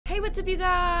What's up you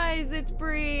guys? It's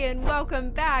Bree and welcome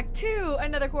back to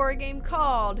another horror game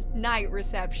called Night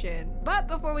Reception. But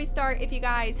before we start, if you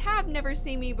guys have never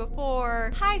seen me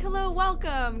before, hi, hello,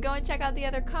 welcome. Go and check out the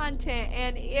other content,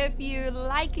 and if you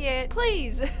like it,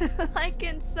 please like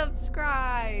and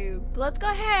subscribe. But let's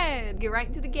go ahead, get right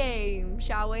into the game,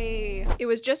 shall we? It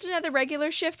was just another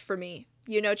regular shift for me.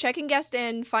 You know, checking guests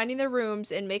in, finding their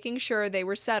rooms, and making sure they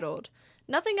were settled.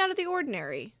 Nothing out of the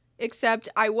ordinary. Except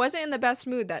I wasn't in the best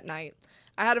mood that night.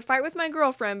 I had a fight with my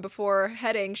girlfriend before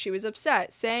heading. She was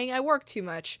upset, saying I work too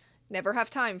much, never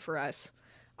have time for us.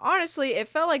 Honestly, it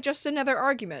felt like just another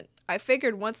argument. I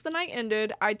figured once the night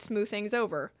ended, I'd smooth things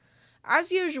over.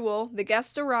 As usual, the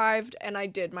guests arrived and I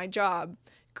did my job.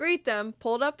 Greet them,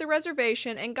 pulled up the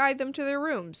reservation, and guide them to their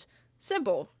rooms.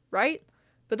 Simple, right?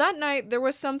 But that night, there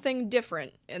was something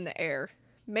different in the air.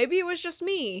 Maybe it was just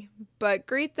me, but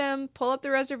greet them, pull up the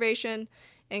reservation,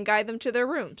 and guide them to their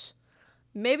rooms.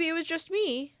 Maybe it was just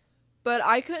me, but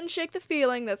I couldn't shake the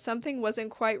feeling that something wasn't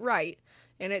quite right,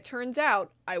 and it turns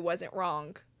out I wasn't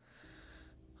wrong.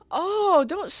 Oh,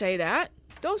 don't say that.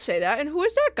 Don't say that. And who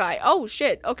is that guy? Oh,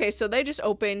 shit. Okay, so they just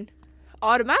open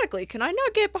automatically. Can I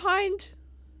not get behind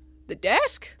the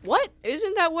desk? What?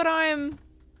 Isn't that what I'm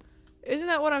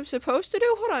supposed to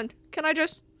do? Hold on. Can I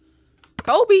just...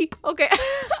 Kobe! Okay.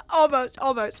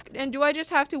 Almost. And do I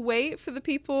just have to wait for the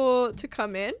people to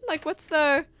come in? Like, what's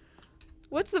the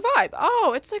vibe?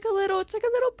 Oh, it's like a little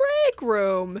break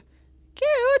room.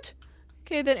 Cute.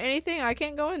 Okay, then anything, I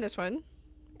can't go in this one.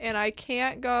 And I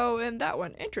can't go in that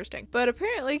one. Interesting. But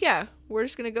apparently, yeah, we're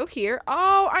just gonna go here.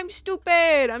 Oh, I'm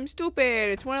stupid.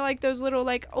 It's one of like those little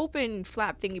like open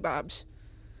flap thingy bobs.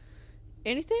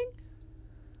 Anything?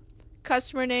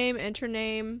 Customer name, enter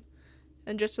name.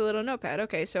 And just a little notepad.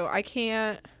 Okay, so I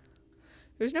can't...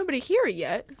 There's nobody here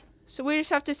yet. So we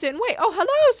just have to sit and wait. Oh,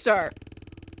 hello, sir!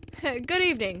 Good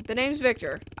evening. The name's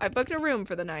Victor. I booked a room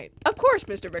for the night. Of course,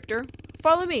 Mr. Victor.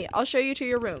 Follow me. I'll show you to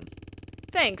your room.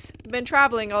 Thanks. Been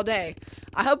traveling all day.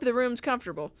 I hope the room's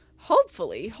comfortable.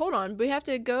 Hopefully. Hold on. We have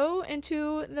to go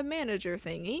into the manager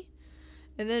thingy.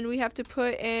 And then we have to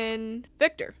put in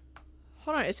Victor.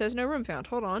 Hold on. It says no room found.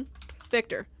 Hold on.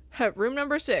 Victor. Room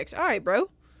number 6. All right,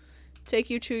 bro.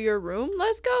 Take you to your room.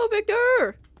 Let's go,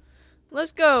 Victor.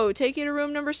 Let's go. Take you to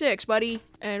room number 6, buddy.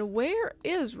 And where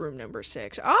is room number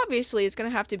 6? Obviously, it's going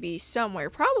to have to be somewhere.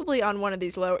 Probably on one of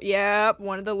these lower... Yep,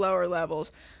 one of the lower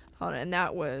levels. Hold on, and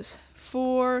that was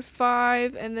 4,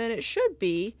 5, and then it should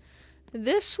be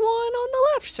this one on the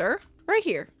left, sir. Right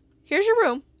here. Here's your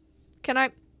room. Can I...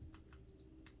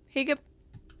 Here you go.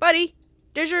 Buddy,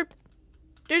 there's your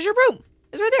room.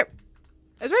 It's right there.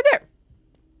 It's right there.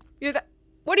 You're the...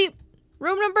 What do you...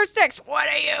 Room number 6. What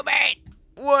do you mean?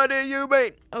 What do you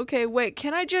mean? Okay, wait.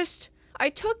 Can I just... I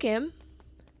took him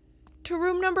to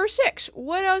room number 6.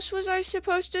 What else was I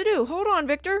supposed to do? Hold on,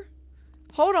 Victor.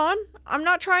 Hold on. I'm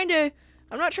not trying to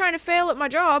fail at my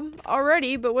job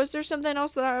already, but was there something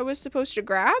else that I was supposed to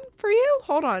grab for you?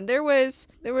 Hold on. There was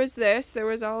this. There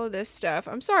was all of this stuff.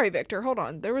 I'm sorry, Victor. Hold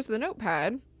on. There was the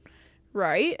notepad.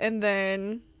 Right. And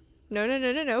then...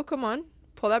 No. Come on.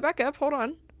 Pull that back up. Hold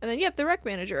on. And then, yep, the rec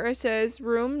manager. It says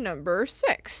room number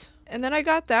 6. And then I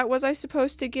got that. Was I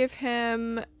supposed to give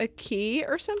him a key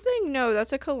or something? No,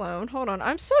 that's a cologne. Hold on.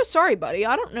 I'm so sorry, buddy.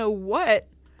 I don't know what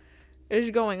is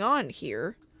going on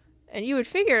here. And you would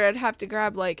figure I'd have to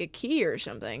grab, like, a key or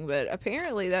something. But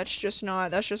apparently that's just not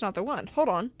the one. Hold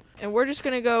on. And we're just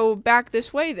going to go back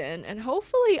this way then. And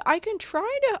hopefully I can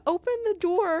try to open the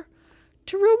door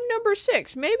to room number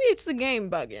 6. Maybe it's the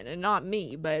game bugging and not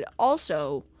me. But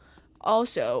also,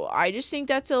 I just think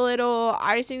that's a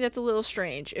little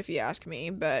strange, if you ask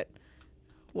me, but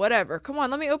whatever. Come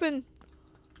on, let me open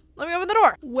the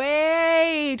door.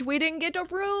 Wait, we didn't get the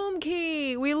room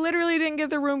key. We literally didn't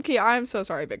get the room key. I'm so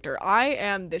sorry, Victor. I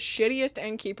am the shittiest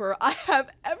innkeeper I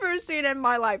have ever seen in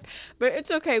my life, but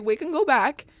it's okay. We can go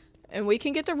back and we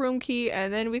can get the room key,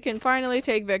 and then we can finally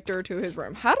take Victor to his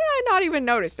room. How did I not even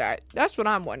notice that? That's what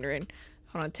I'm wondering.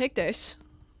 Hold on, take this.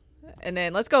 And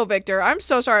then let's go, Victor. I'm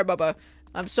so sorry, Bubba.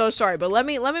 I'm so sorry, but let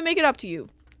me make it up to you.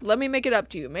 Let me make it up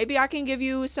to you. Maybe I can give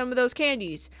you some of those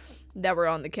candies that were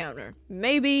on the counter.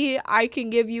 Maybe I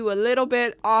can give you a little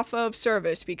bit off of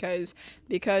service because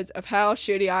of how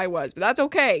shitty I was. But that's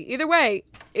okay. Either way,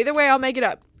 I'll make it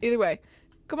up. Either way.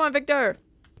 Come on, Victor.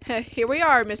 Here we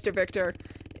are, Mr. Victor.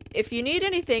 If you need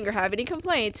anything or have any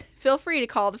complaints, feel free to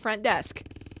call the front desk.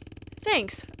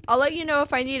 Thanks. I'll let you know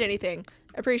if I need anything.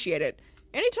 Appreciate it.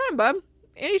 Anytime, bub.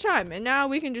 Anytime. And now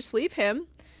we can just leave him.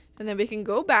 And then we can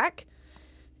go back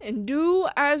and do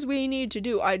as we need to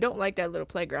do. I don't like that little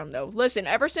playground, though. Listen,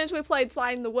 ever since we played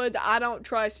Slide in the Woods, I don't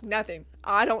trust nothing.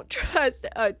 I don't trust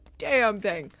a damn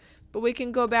thing. But we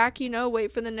can go back, you know,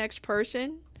 wait for the next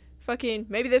person. Fucking,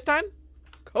 maybe this time?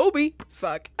 Kobe.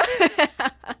 Fuck.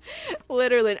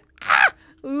 Literally. Ah!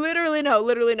 Literally no.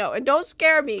 Literally no. And don't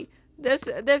scare me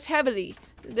this heavily.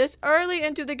 This early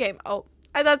into the game. Oh,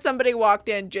 I thought somebody walked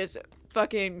in just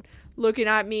fucking looking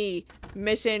at me.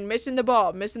 Missing the ball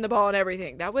and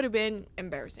everything. That would have been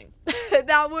embarrassing.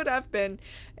 That would have been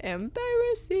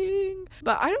embarrassing.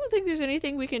 But I don't think there's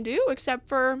anything we can do except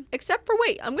for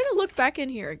wait, I'm gonna look back in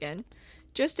here again.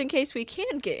 Just in case we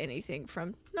can get anything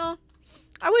from, no.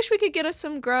 I wish we could get us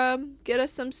some grub, get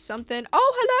us some something.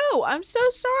 Oh, hello, I'm so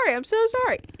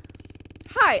sorry.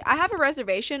 Hi, I have a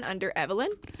reservation under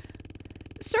Evelyn.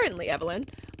 Certainly, Evelyn.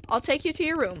 I'll take you to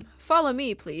your room. Follow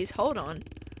me, please, hold on.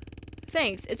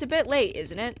 Thanks, it's a bit late,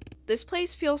 isn't it? This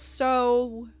place feels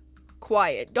so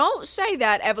quiet. Don't say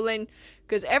that, Evelyn,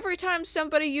 because every time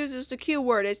somebody uses the Q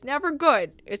word, it's never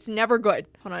good. It's never good.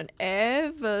 Hold on,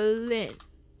 Evelyn.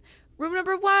 Room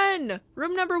number one.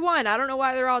 I don't know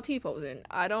why they're all T-posing.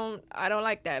 I don't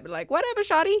like that, but like, whatever,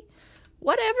 shawty.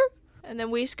 Whatever. And then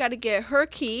we just got to get her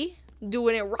key,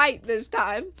 doing it right this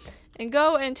time, and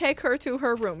go and take her to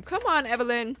her room. Come on,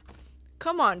 Evelyn.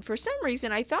 Come on, for some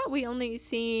reason, I thought we only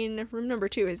seen room number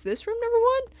 2. Is this room number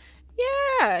 1?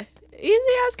 Yeah,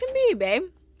 easy as can be, babe.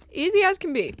 Easy as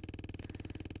can be.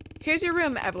 Here's your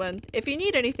room, Evelyn. If you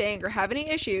need anything or have any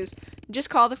issues,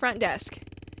 just call the front desk.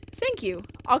 Thank you.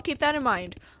 I'll keep that in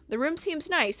mind. The room seems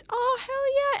nice. Oh,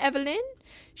 hell yeah, Evelyn.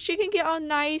 She can get all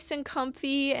nice and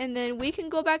comfy, and then we can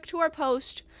go back to our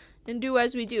post and do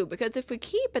as we do. Because if we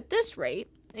keep at this rate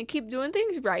and keep doing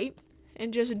things right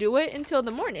and just do it until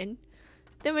the morning,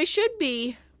 then we should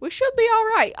be all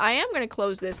right. I am going to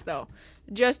close this, though,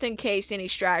 just in case any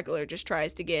straggler just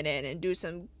tries to get in and do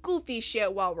some goofy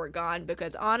shit while we're gone,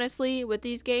 because honestly, with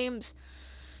these games,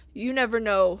 you never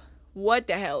know what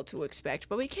the hell to expect.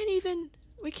 But we can't even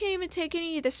take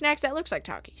any of the snacks. That looks like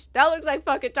Takis. That looks like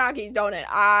fucking Takis, don't it?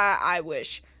 I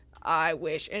wish.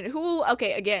 And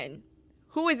okay, again,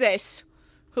 who is this?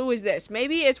 Who is this?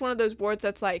 Maybe it's one of those boards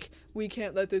that's like, we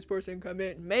can't let this person come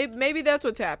in. Maybe that's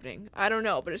what's happening. I don't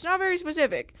know, but it's not very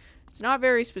specific. It's not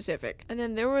very specific. And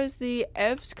then there was the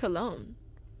Ev's cologne.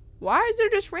 Why is there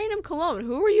just random cologne?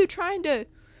 Who are you trying to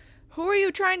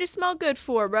smell good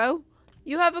for, bro?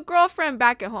 You have a girlfriend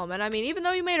back at home, and I mean, even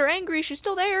though you made her angry, she's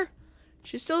still there.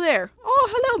 She's still there. Oh,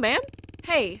 hello, ma'am.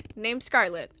 Hey, name's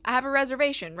Scarlett. I have a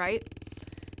reservation, right?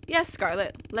 Yes,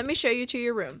 Scarlett. Let me show you to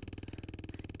your room.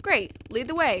 Great, lead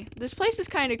the way. This place is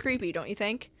kind of creepy, don't you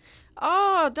think?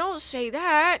 Oh, don't say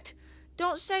that.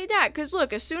 Don't say that, because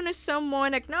look, as soon as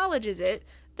someone acknowledges it,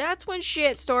 that's when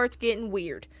shit starts getting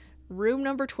weird. Room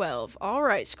number 12. All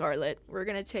right, Scarlett, we're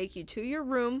going to take you to your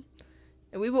room,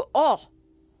 and we will... Oh,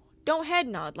 don't head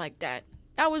nod like that.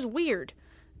 That was weird.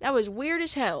 That was weird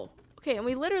as hell. Okay, and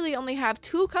we literally only have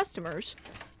 2 customers.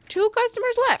 2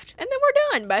 customers left, and then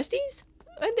we're done, besties.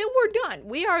 And then we're done.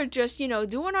 We are just, you know,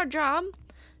 doing our job.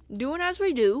 Doing as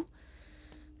we do,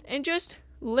 and just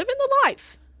living the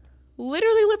life.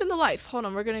 Literally living the life. Hold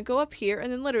on, we're gonna go up here, and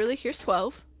then literally, here's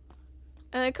 12.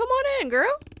 And then come on in,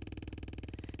 girl.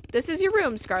 This is your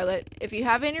room, Scarlett. If you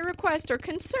have any requests or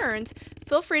concerns,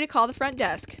 feel free to call the front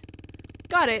desk.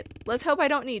 Got it. Let's hope I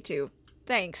don't need to.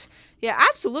 Thanks. Yeah,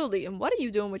 absolutely. And what are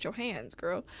you doing with your hands,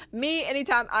 girl? Me,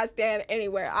 anytime I stand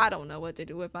anywhere, I don't know what to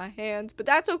do with my hands, but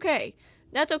that's okay.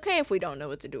 That's okay if we don't know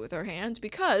what to do with our hands,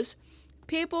 because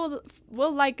people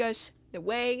will like us the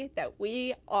way that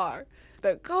we are.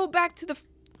 But go back to the...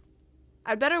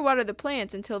 I'd better water the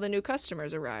plants until the new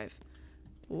customers arrive.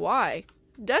 Why?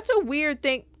 That's a weird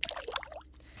thing.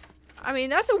 I mean,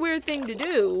 that's a weird thing to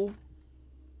do.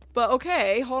 But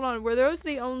okay, hold on. Were those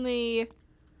the only...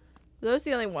 Those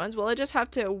the only ones? Will I just have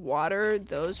to water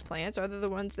those plants? Are they the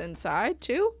ones inside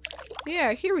too?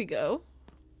 Yeah, here we go.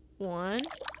 1,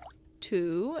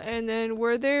 2, and then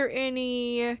were there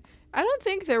any... I don't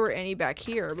think there were any back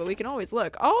here, but we can always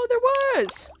look. Oh, there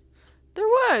was! There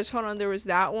was! Hold on, there was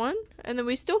that one. And then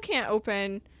we still can't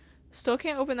open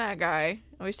that guy.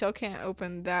 And we still can't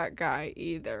open that guy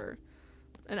either.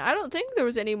 And I don't think there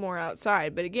was any more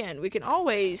outside, but again, we can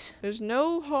always... There's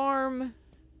no harm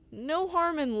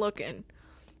in looking,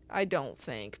 I don't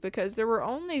think, because there were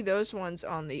only those ones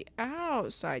on the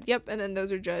outside. Yep, and then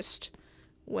those are just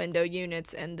window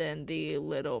units and then the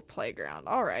little playground.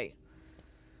 All right.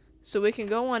 So we can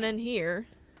go on in here,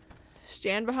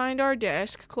 stand behind our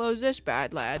desk, close this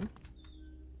bad lad.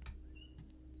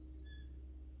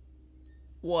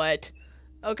 What?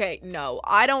 Okay, no,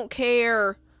 I don't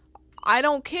care. I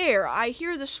don't care. I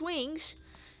hear the swings,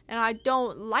 and I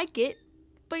don't like it,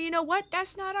 But you know what?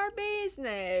 That's not our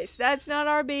business. That's not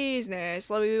our business.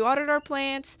 Like, we watered our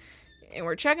plants, and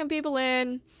we're checking people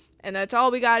in, and that's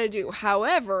all we gotta do.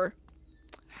 However,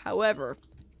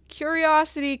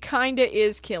 curiosity kinda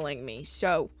is killing me,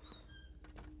 so...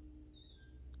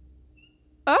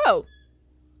 Oh!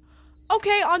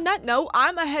 Okay, on that note,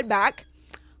 I'ma head back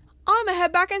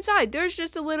inside. There's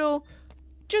just a little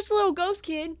ghost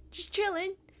kid, just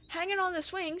chilling, hanging on the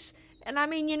swings. And I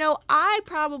mean, you know, I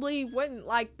probably wouldn't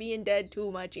like being dead too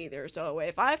much either. So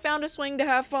if I found a swing to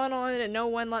have fun on and no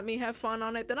one let me have fun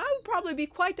on it, then I would probably be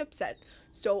quite upset.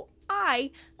 So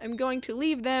I am going to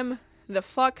leave them the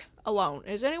fuck alone.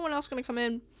 Is anyone else going to come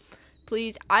in?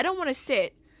 Please. I don't want to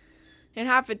sit and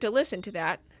have to listen to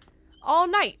that all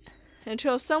night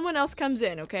until someone else comes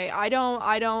in, okay? I don't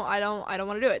want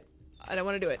to do it. I don't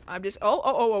want to do it. I'm just,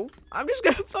 I'm just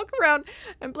gonna fuck around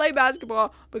and play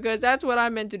basketball because that's what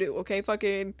I'm meant to do, okay?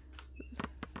 Fucking,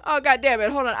 oh, god damn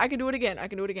it. Hold on. I can do it again.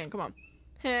 Come on.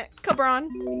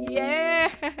 Cabron.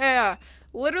 Yeah.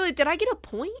 Literally, did I get a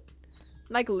point?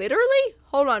 Like, literally?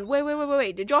 Hold on.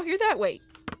 Wait. Did y'all hear that? Wait.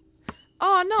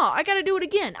 Oh, no. I gotta do it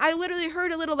again. I literally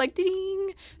heard a little, like,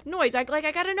 ding noise. I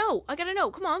gotta know.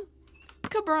 Come on.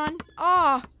 Cabron.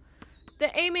 Ah. The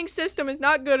aiming system is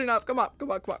not good enough. Come on.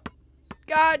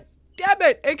 God damn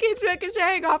it. It keeps making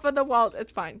saying off of the walls.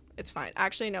 It's fine.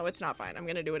 Actually, no, it's not fine. I'm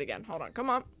gonna do it again. Hold on. Come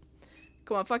on,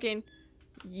 fucking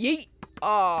yeet.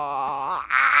 Oh,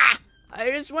 I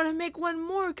just want to make one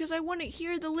more because I want to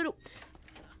hear the little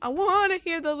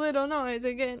noise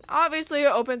again. Obviously,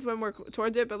 it opens when we're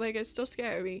towards it, but like, it's still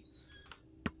scary.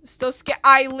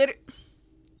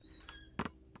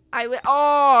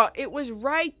 Oh, it was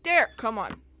right there. Come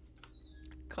on.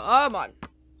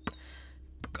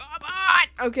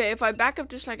 Okay, if I back up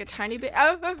just like a tiny bit.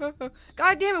 God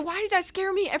damn it, why does that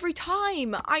scare me every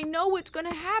time? I know it's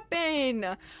gonna happen.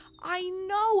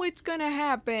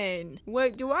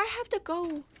 Wait, do I have to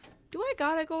go? Do I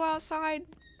gotta go outside?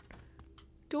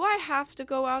 Do I have to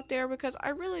go out there? Because I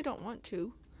really don't want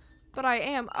to. But I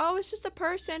am. Oh, it's just a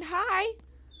person. Hi.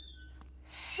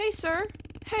 Hey, sir.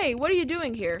 Hey, what are you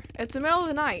doing here? It's the middle of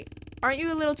the night. Aren't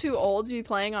you a little too old to be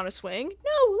playing on a swing?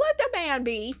 No, let the man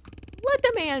be.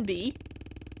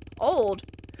 Old?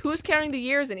 Who's counting the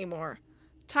years anymore?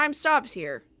 Time stops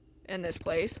here. In this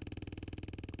place.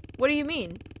 What do you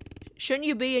mean? Shouldn't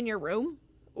you be in your room?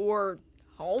 Or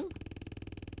home?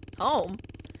 Home?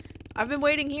 I've been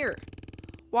waiting here.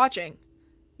 Watching.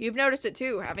 You've noticed it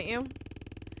too, haven't you?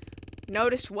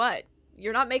 Noticed what?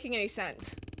 You're not making any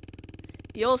sense.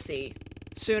 You'll see.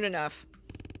 Soon enough.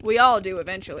 We all do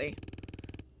eventually.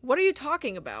 What are you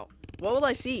talking about? What will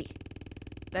I see?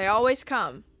 They always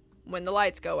come when the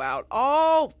lights go out.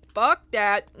 Oh, fuck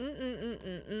that. And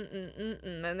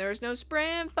there's no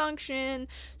sprint function,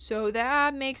 so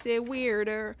that makes it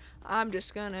weirder. I'm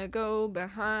just gonna go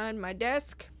behind my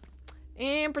desk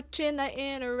and pretend that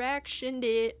interaction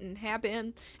didn't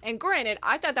happen. And granted,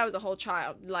 I thought that was a whole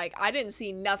child. Like, I didn't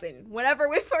see nothing whenever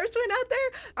we first went out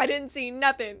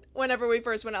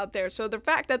there. So the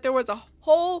fact that there was a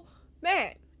whole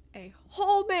man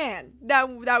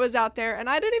that was out there and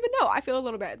I didn't even know, I feel a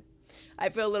little bad.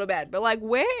 But like,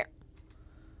 where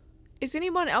is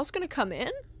anyone else gonna come in?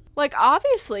 Like,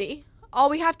 obviously, all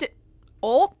we have to,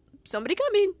 oh, somebody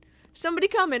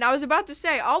coming. I was about to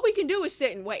say, all we can do is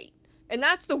sit and wait. And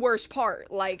that's the worst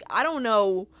part. Like, I don't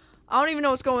even know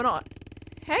what's going on.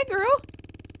 Hey, girl.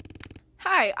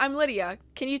 Hi, I'm Lydia.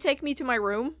 Can you take me to my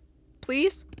room,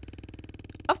 please?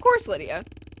 Of course, Lydia.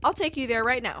 I'll take you there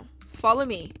right now. Follow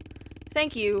me.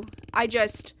 Thank you. I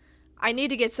need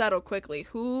to get settled quickly.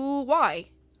 Why?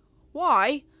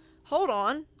 Hold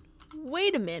on.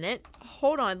 Wait a minute.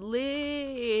 Hold on,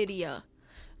 Lydia.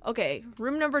 Okay,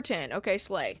 room number 10. Okay,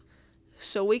 slay.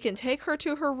 So we can take her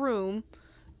to her room.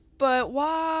 But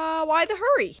why the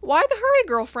hurry? Why the hurry,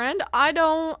 girlfriend? I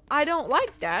don't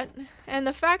like that. And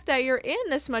the fact that you're in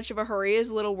this much of a hurry is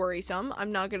a little worrisome.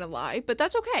 I'm not gonna lie, but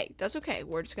that's okay.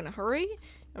 We're just gonna hurry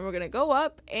and we're gonna go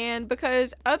up. And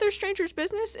because other strangers'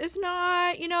 business is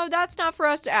not, that's not for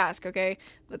us to ask, okay?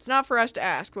 That's not for us to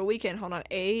ask, but we can, hold on,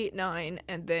 8, 9,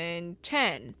 and then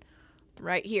 10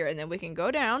 right here. And then we can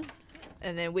go down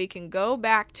and then we can go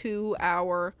back to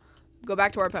our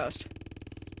post.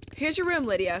 Here's your room,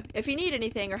 Lydia. If you need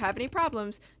anything or have any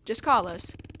problems, just call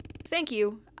us. Thank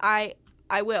you. I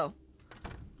will.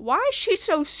 Why is she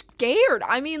so scared?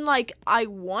 I mean, like, I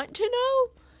want to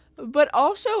know, but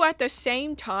also at the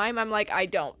same time, I'm like, I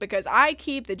don't, because I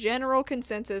keep the general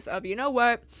consensus of, you know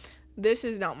what? This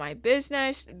is not my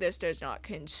business. This does not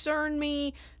concern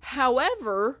me.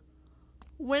 However,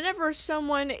 whenever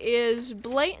someone is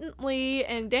blatantly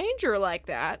in danger like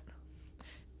that,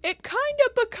 it kind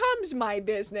of becomes my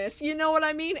business. You know what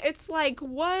I mean? It's like,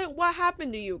 what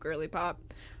happened to you, girly pop?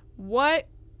 What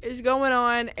is going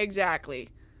on exactly?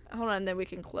 Hold on, then we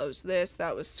can close this.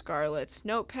 That was Scarlett's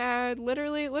notepad.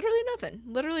 Literally nothing.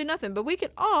 Literally nothing. But we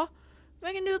can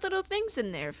do little things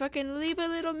in there. Fucking leave a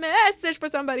little message for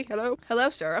somebody. Hello? Hello,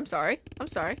 sir. I'm sorry.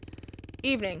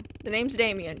 Evening. The name's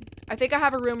Damien. I think I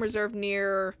have a room reserved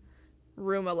near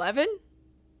room 11.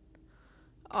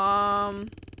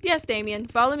 Yes, Damien.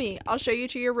 Follow me. I'll show you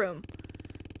to your room.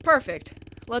 Perfect.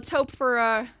 Let's hope for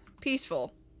a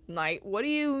peaceful night. What do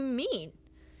you mean?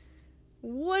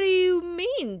 What do you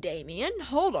mean, Damien?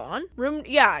 Hold on. Room,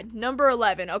 yeah, number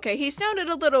 11. Okay, he sounded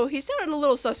a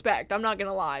little suspect. I'm not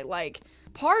gonna lie. Like,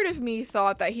 part of me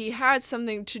thought that he had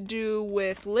something to do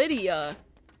with Lydia,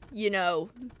 you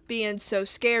know, being so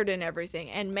scared and everything.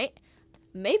 And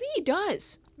maybe he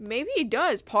does. Maybe he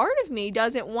does. Part of me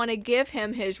doesn't want to give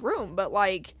him his room, but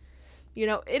like, you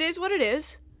know, it is what it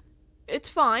is. It's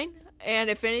fine.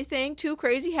 And if anything too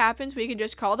crazy happens, we can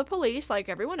just call the police like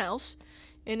everyone else.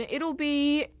 And it'll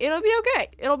be okay.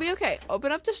 It'll be okay.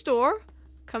 Open up the store,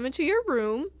 come into your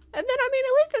room, and then, I mean,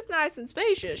 at least it's nice and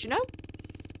spacious, you know?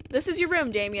 This is your room,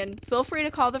 Damien. Feel free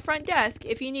to call the front desk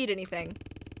if you need anything.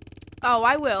 Oh,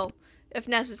 I will, if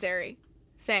necessary.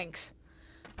 Thanks.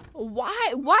 Why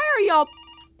are y'all...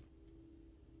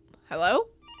 Hello?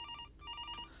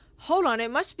 Hold on,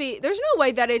 it must be... There's no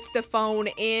way that it's the phone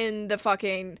in the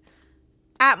fucking...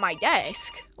 at my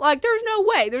desk. Like, there's no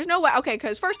way. Okay,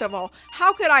 because first of all,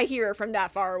 how could I hear it from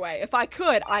that far away? If I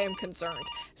could, I am concerned.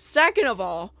 Second of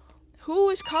all, who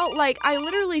is called? Like, I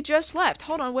literally just left.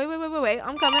 Hold on, wait.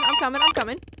 I'm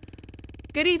coming.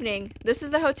 Good evening. This is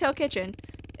the hotel kitchen.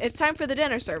 It's time for the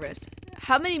dinner service.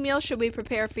 How many meals should we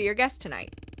prepare for your guests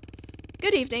tonight?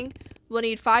 Good evening. We'll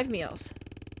need 5 meals.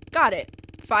 Got it.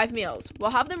 5 meals. We'll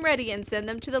have them ready and send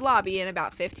them to the lobby in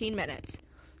about 15 minutes.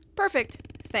 Perfect.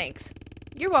 Thanks.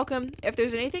 You're welcome. If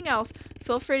there's anything else,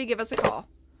 feel free to give us a call.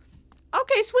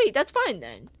 Okay, sweet. That's fine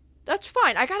then. That's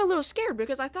fine. I got a little scared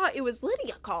because I thought it was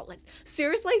Lydia calling.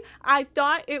 Seriously? I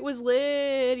thought it was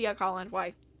Lydia calling.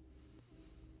 Why?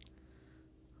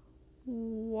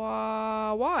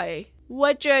 Why?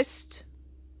 What just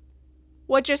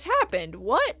happened?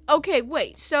 What? Okay,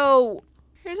 wait. So,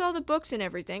 here's all the books and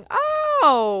everything.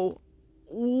 Oh!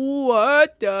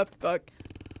 What the fuck?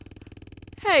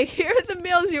 Hey, here are the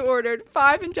meals you ordered.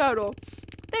 5 in total.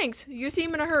 Thanks. You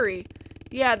seem in a hurry.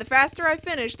 Yeah, the faster I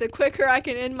finish, the quicker I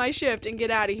can end my shift and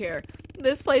get out of here.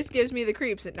 This place gives me the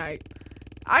creeps at night.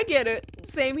 I get it.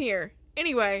 Same here.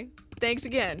 Anyway, thanks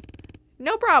again.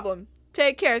 No problem.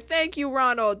 Take care. Thank you,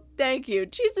 Ronald. Thank you.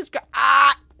 Jesus Christ.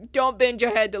 Ah! Don't bend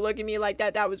your head to look at me like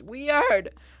that. That was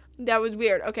weird.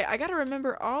 Okay, I gotta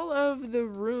remember all of the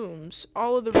rooms.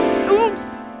 Oops!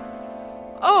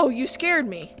 Oh, you scared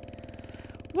me.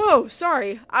 Whoa,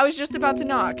 sorry. I was just about to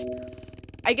knock.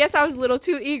 I guess I was a little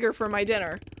too eager for my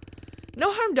dinner. No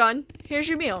harm done. Here's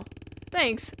your meal.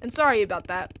 Thanks, and sorry about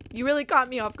that. You really caught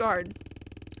me off guard.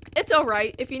 It's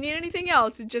alright. If you need anything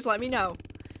else, just let me know.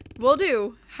 Will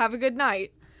do. Have a good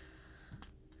night.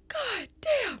 God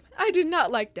damn. I did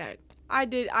not like that. I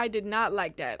did not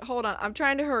like that. Hold on. I'm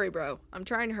trying to hurry, bro. I'm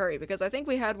trying to hurry because I think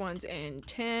we had ones in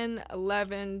 10,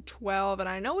 11, 12, and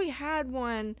I know we had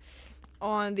one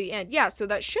on the end. Yeah, so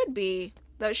that should be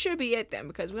it then,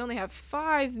 because we only have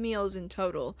 5 meals in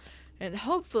total, and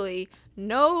hopefully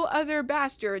no other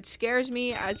bastard scares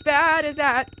me as bad as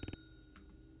that.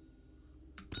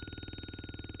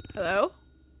 Hello?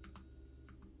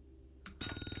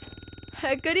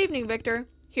 Good evening, Victor.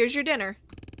 Here's your dinner.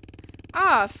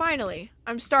 Ah, finally.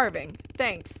 I'm starving.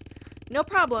 Thanks. No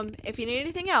problem. If you need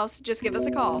anything else, just give us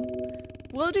a call.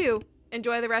 Will do.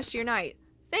 Enjoy the rest of your night.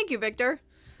 Thank you, Victor.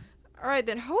 Alright,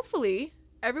 then hopefully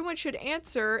everyone should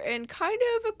answer in kind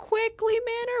of a quickly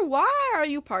manner. Why are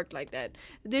you parked like that?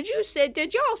 Did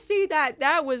y'all see that?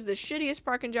 That was the shittiest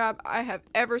parking job I have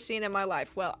ever seen in my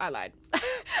life. Well, I lied.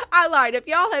 I lied. If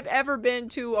y'all have ever been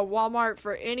to a Walmart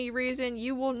for any reason,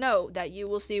 you will know that you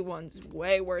will see ones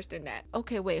way worse than that.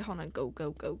 Okay, wait, hold on.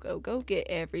 Go get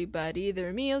everybody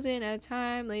their meals in a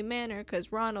timely manner,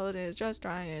 because Ronald is just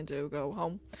trying to go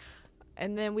home.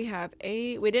 And then we have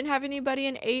 8. We didn't have anybody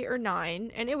in 8 or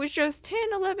 9. And it was just 10,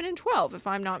 11, and 12, if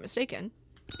I'm not mistaken.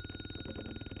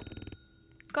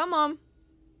 Come on.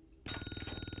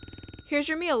 Here's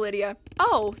your meal, Lydia.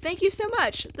 Oh, thank you so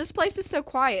much. This place is so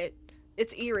quiet.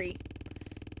 It's eerie.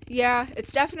 Yeah,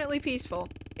 it's definitely peaceful.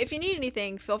 If you need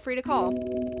anything, feel free to call.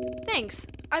 Thanks.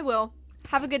 I will.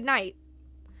 Have a good night.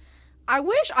 I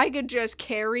wish I could just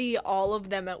carry all of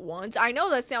them at once. I know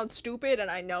that sounds stupid and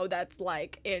I know that's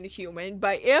like inhuman,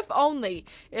 but if only.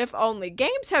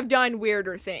 Games have done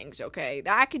weirder things, okay?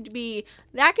 That could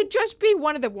just be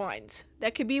one of the ones.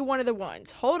 That could be one of the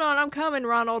ones. Hold on, I'm coming,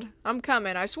 Ronald. I'm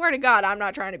coming. I swear to God, I'm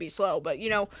not trying to be slow, but you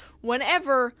know,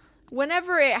 whenever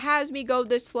it has me go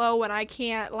this slow and I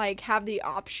can't like have the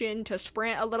option to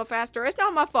sprint a little faster, it's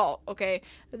not my fault, okay?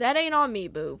 That ain't on me,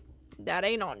 boo. That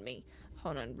ain't on me.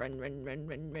 Hold on,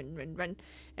 run.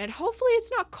 And hopefully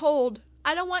it's not cold.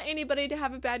 I don't want anybody to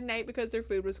have a bad night because their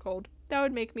food was cold. That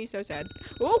would make me so sad.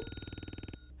 Oh!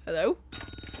 Hello?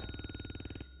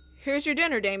 Here's your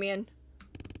dinner, Damien.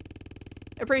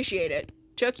 Appreciate it.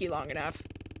 Took you long enough.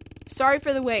 Sorry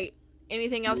for the wait.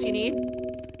 Anything else you need?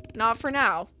 Not for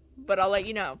now, but I'll let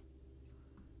you know.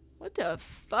 What the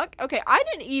fuck? Okay, I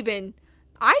didn't even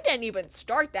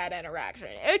start that interaction.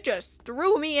 It just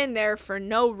threw me in there for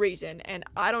no reason. And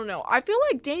I don't know. I feel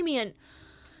like Damien's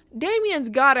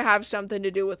gotta have something to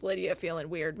do with Lydia feeling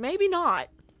weird. Maybe not.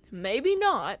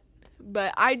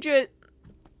 But I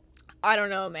don't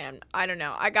know, man. I don't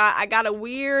know. I got a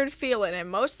weird feeling.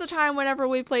 And most of the time whenever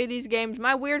we play these games,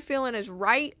 my weird feeling is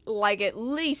right like at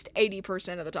least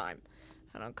 80% of the time.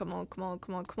 Come on.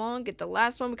 Get the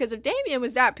last one. Because if Damien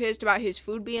was that pissed about his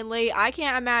food being late, I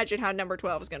can't imagine how number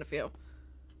 12 is going to feel.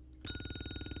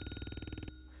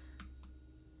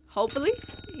 Hopefully.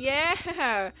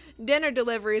 Yeah. Dinner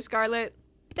delivery, Scarlett.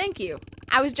 Thank you.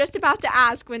 I was just about to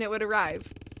ask when it would arrive.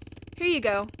 Here you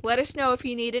go. Let us know if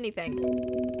you need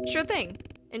anything. Sure thing.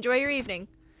 Enjoy your evening.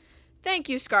 Thank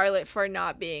you, Scarlett, for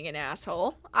not being an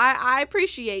asshole. I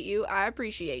appreciate you.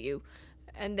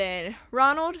 And then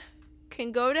Ronald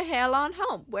can go to hell on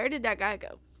home. Where did that guy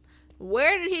go?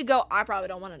 Where did he go? I probably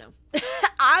don't want to know.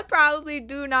 I probably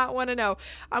do not want to know.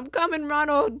 I'm coming,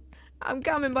 Ronald. I'm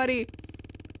coming, buddy.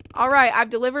 All right, I've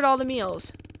delivered all the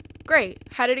meals. Great.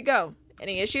 How did it go?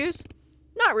 Any issues?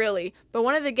 Not really, but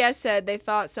one of the guests said they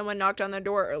thought someone knocked on their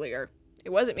door earlier. It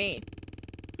wasn't me.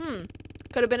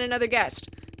 Could have been another guest.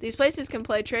 These places can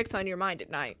play tricks on your mind at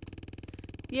night.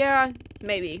 Yeah,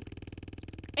 maybe.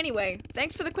 Anyway,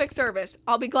 thanks for the quick service.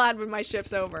 I'll be glad when my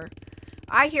shift's over.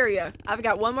 I hear ya. I've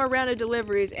got one more round of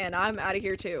deliveries and I'm out of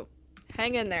here too.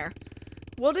 Hang in there.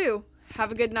 Will do.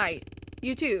 Have a good night.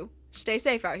 You too. Stay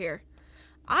safe out here.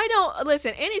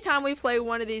 Listen, anytime we play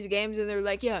one of these games and they're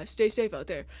like, yeah, stay safe out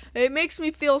there, it makes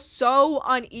me feel so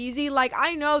uneasy. Like,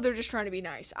 I know they're just trying to be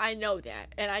nice. I know that.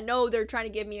 And I know they're trying to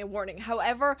give me a warning.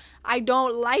 However, I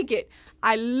don't like it.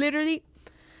 I literally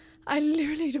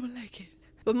don't like it.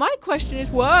 But my question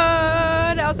is,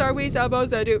 what else are we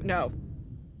supposed to do? No.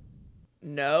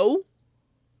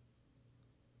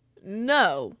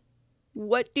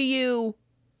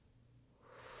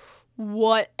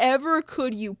 Whatever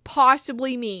could you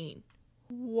possibly mean?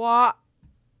 Why?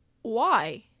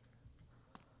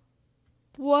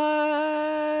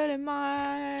 What am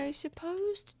I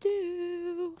supposed to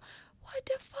do? What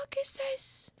the fuck is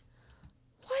this?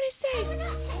 What is this?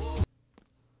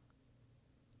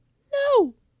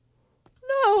 No.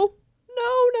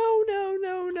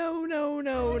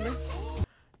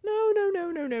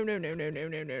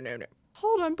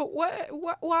 Hold on, but what?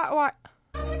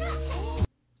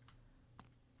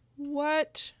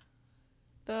 What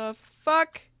the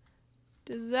fuck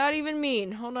does that even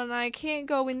mean? Hold on, I can't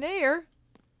go in there.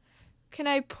 Can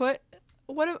I put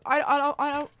what? I don't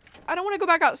want to go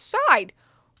back outside.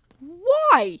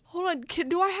 Why? Hold on,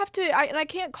 do I have to? I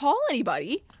can't call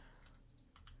anybody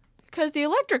because the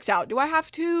electric's out. Do I have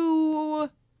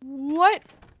to? What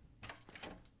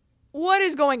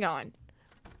is going on?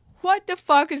 What the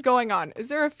fuck is going on? Is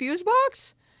there a fuse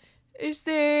box? Is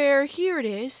there? Here it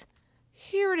is.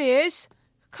 Here it is.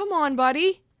 Come on,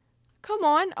 buddy. Come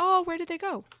on. Oh, where did they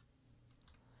go?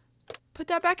 Put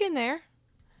that back in there.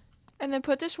 And then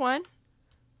put this one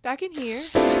back in here.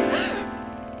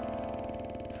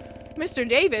 Mr.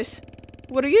 Davis,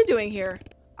 what are you doing here?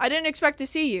 I didn't expect to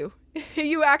see you.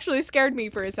 You actually scared me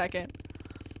for a second.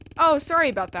 Oh, sorry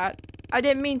about that. I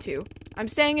didn't mean to. I'm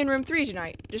staying in room 3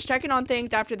 tonight. Just checking on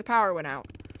things after the power went out.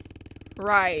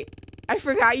 Right. I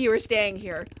forgot you were staying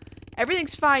here.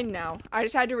 Everything's fine now. I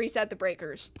just had to reset the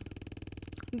breakers.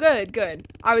 Good.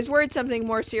 I was worried something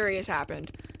more serious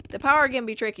happened. The power can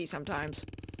be tricky sometimes.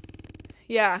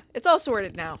 Yeah, it's all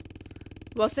sorted now.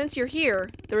 Well, since you're here,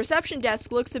 the reception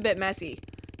desk looks a bit messy.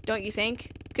 Don't you think?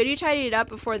 Could you tidy it up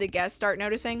before the guests start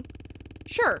noticing?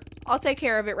 Sure, I'll take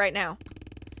care of it right now.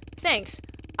 Thanks.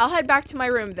 I'll head back to my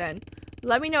room then.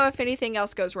 Let me know if anything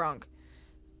else goes wrong.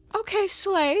 Okay,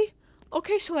 Slay.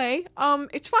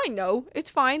 It's fine though. It's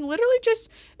fine.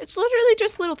 It's literally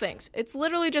just little things.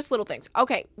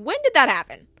 Okay, when did that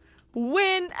happen?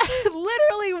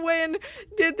 Literally when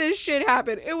did this shit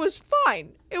happen? It was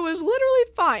fine. It was literally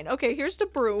fine. Okay, here's the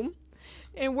broom.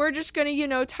 And we're just gonna, you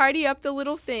know, tidy up the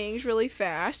little things really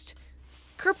fast.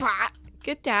 Kerpot.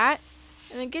 Get that.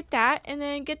 And then get that. And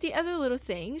then get the other little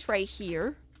things right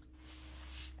here.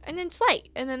 And then slate.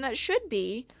 And then that should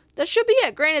be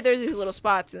it. Granted, there's these little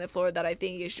spots in the floor that I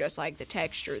think is just like the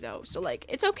texture though. So like,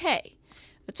 it's okay.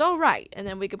 It's alright. And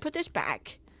then we can put this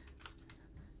back.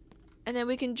 And then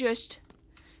we can just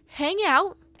hang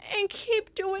out and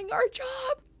keep doing our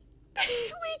job.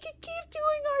 We can keep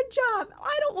doing our job.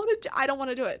 I don't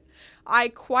want to do it. I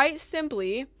quite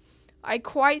simply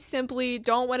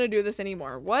don't want to do this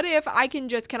anymore. What if I can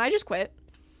I just quit?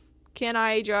 Can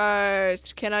I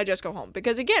just go home?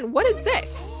 Because again, what is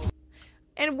this?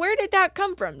 And where did that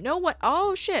come from? No one.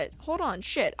 Oh shit. Hold on.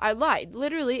 Shit. I lied.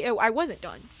 Literally, I wasn't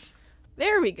done.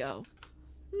 There we go.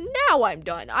 Now I'm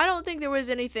done. I don't think there was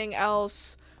anything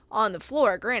else on the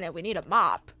floor. Granted, we need a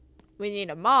mop. We need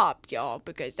a mop, y'all,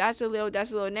 because that's a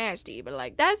little nasty. But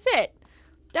like, that's it.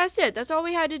 That's it. That's all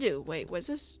we had to do. Wait, was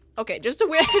this? Okay, just a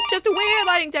weird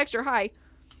lighting texture. Hi.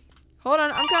 Hold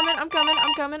on. I'm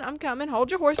coming.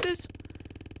 Hold your horses.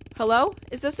 Hello?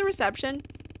 Is this the reception?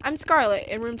 I'm Scarlett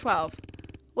in room 12.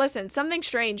 Listen, something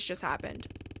strange just happened.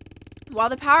 While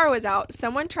the power was out,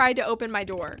 someone tried to open my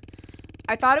door.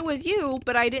 I thought it was you,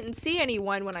 but I didn't see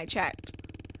anyone when I checked.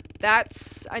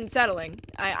 That's unsettling.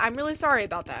 I'm really sorry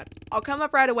about that. I'll come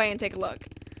up right away and take a look.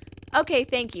 Okay,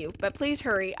 thank you, but please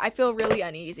hurry. I feel really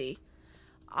uneasy.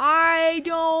 I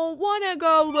don't want to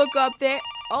go look up there.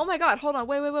 Oh my god, hold on.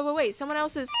 Wait. Someone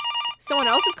else is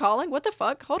calling? What the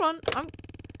fuck? Hold on.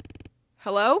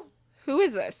 Hello? Who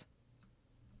is this?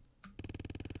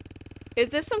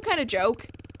 Is this some kind of joke?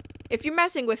 If you're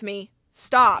messing with me,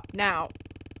 stop now.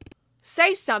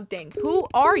 Say something. Who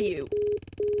are you?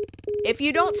 If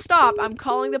you don't stop, I'm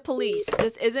calling the police.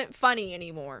 This isn't funny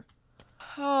anymore.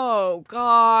 Oh,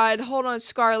 God. Hold on,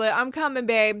 Scarlett. I'm coming,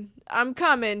 babe. I'm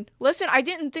coming. Listen, I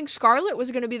didn't think Scarlett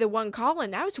was going to be the one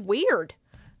calling. That was weird.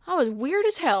 That was weird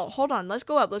as hell. Hold on. Let's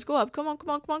go up. Come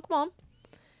on.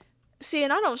 See,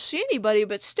 and I don't see anybody,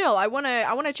 but still, I want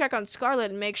to check on Scarlett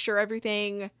and make sure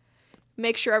everything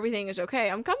is okay.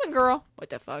 I'm coming, girl. What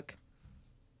the fuck?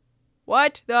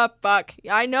 What the fuck?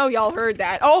 I know y'all heard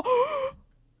that. Oh!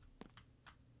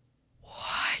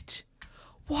 What?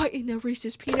 What in the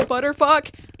Reese's peanut butter fuck?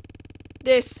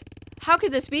 How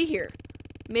could this be here?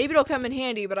 Maybe it'll come in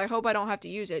handy, but I hope I don't have to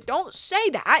use it. Don't say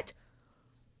that!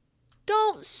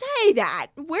 Don't say that!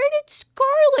 Where did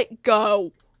Scarlett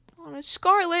go? Oh,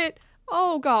 Scarlett!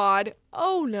 Oh, God.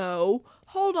 Oh, no.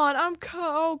 Hold on,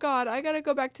 oh god, I gotta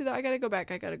go back. Hold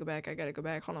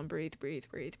on, breathe.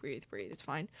 It's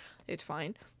fine.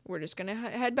 We're just gonna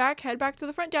head back to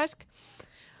the front desk.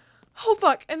 Oh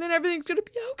fuck, and then everything's gonna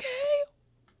be okay.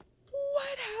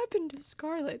 What happened to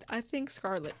Scarlett? I think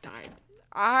Scarlett died.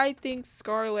 I think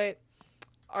Scarlett,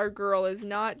 our girl, is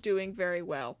not doing very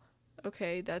well.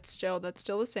 Okay, that's still the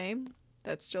same.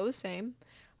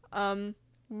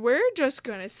 We're just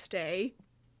gonna stay.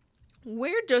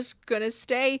 We're just gonna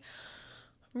stay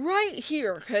right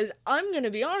here, because I'm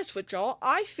gonna be honest with y'all,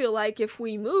 I feel like if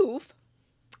we move,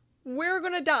 we're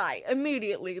gonna die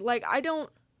immediately. Like, I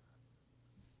don't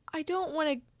want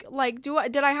to, like,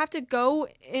 did I have to go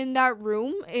in that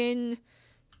room, in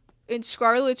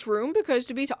Scarlett's room? Because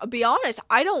to be honest,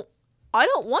 I don't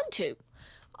want to.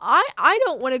 I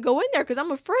don't want to go in there, because I'm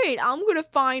afraid I'm gonna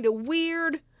find a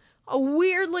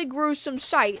weirdly gruesome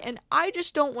sight, and I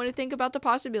just don't want to think about the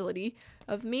possibility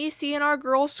of me seeing our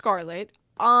girl Scarlett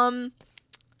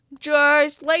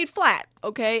just laid flat.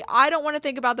 Okay, I don't want to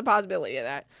think about the possibility of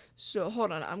that. So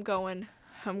hold on, I'm going.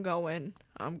 Hold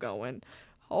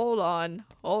on.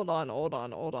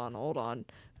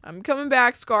 I'm coming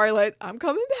back, Scarlett. I'm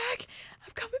coming back.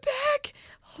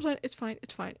 Hold on, it's fine.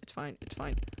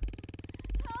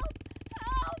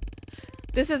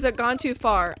 This has gone too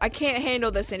far. I can't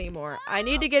handle this anymore. I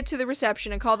need to get to the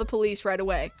reception and call the police right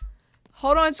away.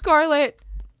 Hold on, Scarlett.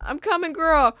 I'm coming,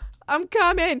 girl. I'm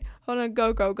coming. Hold on,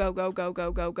 go.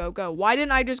 Why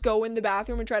didn't I just go in the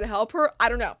bathroom and try to help her? I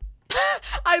don't know.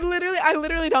 I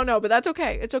literally don't know, but that's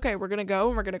okay. It's okay. We're gonna go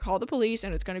and we're gonna call the police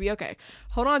and it's gonna be okay.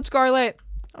 Hold on, Scarlett.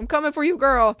 I'm coming for you,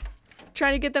 girl.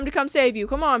 Trying to get them to come save you.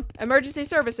 Come on. Emergency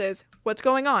services. What's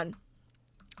going on?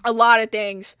 A lot of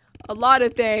things.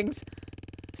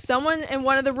 Someone in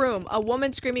one of the room. A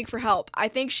woman screaming for help. I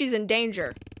think she's in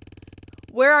danger.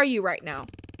 Where are you right now?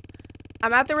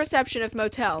 I'm at the reception of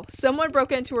Motel. Someone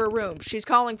broke into her room. She's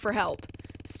calling for help.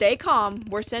 Stay calm.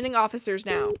 We're sending officers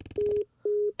now.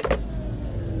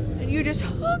 And you just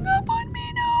hung up on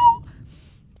me, no.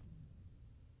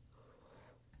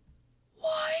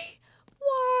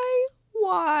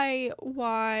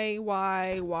 why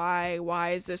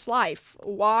is this life?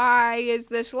 Why is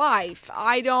this life?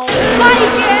 I don't like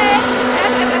it!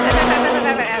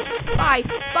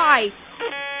 Bye.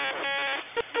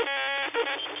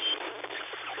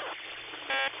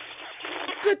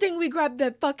 Good thing we grabbed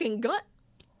that fucking gun.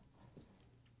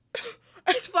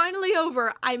 It's finally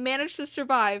over. I managed to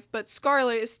survive, but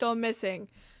Scarlett is still missing.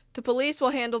 The police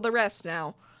will handle the rest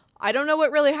now. I don't know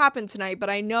what really happened tonight, but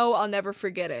I know I'll never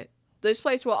forget it. This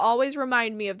place will always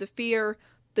remind me of the fear,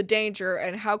 the danger,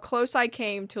 and how close I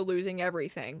came to losing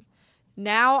everything.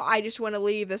 Now I just want to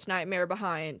leave this nightmare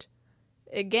behind.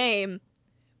 A game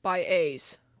by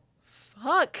A's.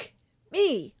 Fuck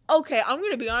me. Okay, I'm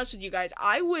gonna be honest with you guys.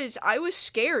 I was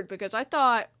scared because I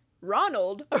thought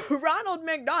Ronald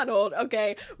McDonald,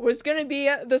 okay, was gonna be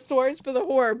the source for the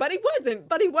horror, but he wasn't.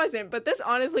 But this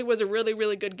honestly was a really,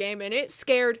 really good game, and it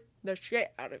scared the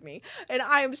shit out of me, and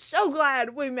I am so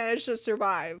glad we managed to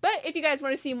survive. But if you guys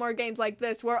want to see more games like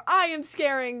this where I am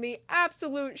scaring the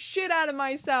absolute shit out of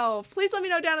myself, please let me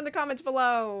know down in the comments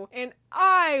below, and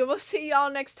I will see y'all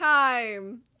next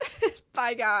time.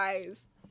 Bye guys.